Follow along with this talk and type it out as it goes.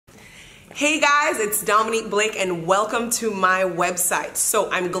Hey guys, it's Dominique Blake and welcome to my website.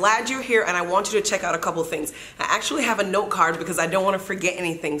 So I'm glad you're here and I want you to check out a couple things. I actually have a note card because I don't want to forget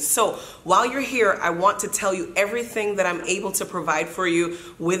anything. So while you're here, I want to tell you everything that I'm able to provide for you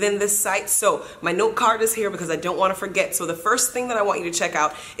within this site. So my note card is here because I don't want to forget. So the first thing that I want you to check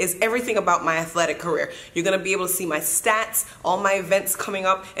out is everything about my athletic career. You're going to be able to see my stats, all my events coming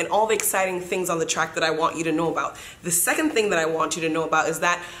up, and all the exciting things on the track that I want you to know about. The second thing that I want you to know about is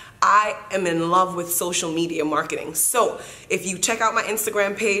that I am in love with social media marketing. So if you check out my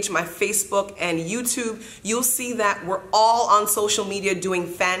Instagram page, my Facebook, and YouTube, you'll see that we're all on social media doing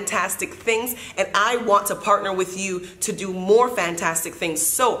fantastic things, and I want to partner with you to do more fantastic things.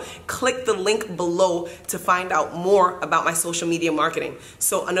 So click the link below to find out more about my social media marketing.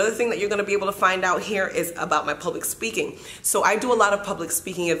 So another thing that you're going to be able to find out here is about my public speaking. So I do a lot of public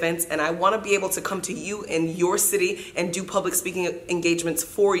speaking events, and I want to be able to come to you in your city and do public speaking engagements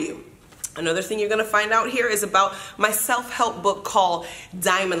for you. Another thing you're going to find out here is about my self-help book called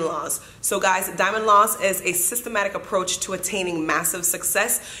Diamond Laws. So guys, Diamond Laws is a systematic approach to attaining massive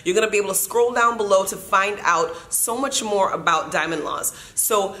success. You're going to be able to scroll down below to find out so much more about Diamond Laws.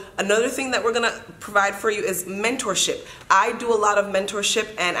 So another thing that we're going to provide for you is mentorship. I do a lot of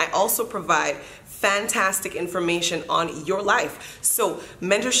mentorship, and I also provide fantastic information on your life. So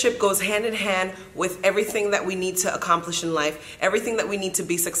mentorship goes hand in hand with everything that we need to accomplish in life, everything that we need to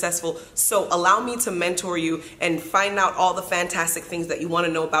be successful. So allow me to mentor you and find out all the fantastic things that you want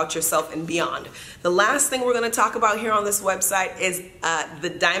to know about yourself and beyond. The last thing we're going to talk about here on this website is the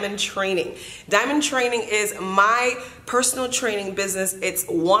Diamond Training. Diamond Training is my personal training business. It's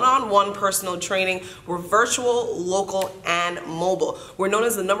one-on-one personal training. We're virtual, local, and mobile. We're known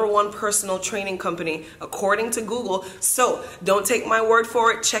as the #1 personal training company according to Google. So don't take my word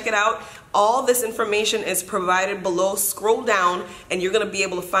for it. Check it out. All this information is provided below. Scroll down and you're going to be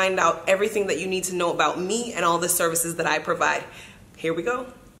able to find out everything that you need to know about me and all the services that I provide. Here we go.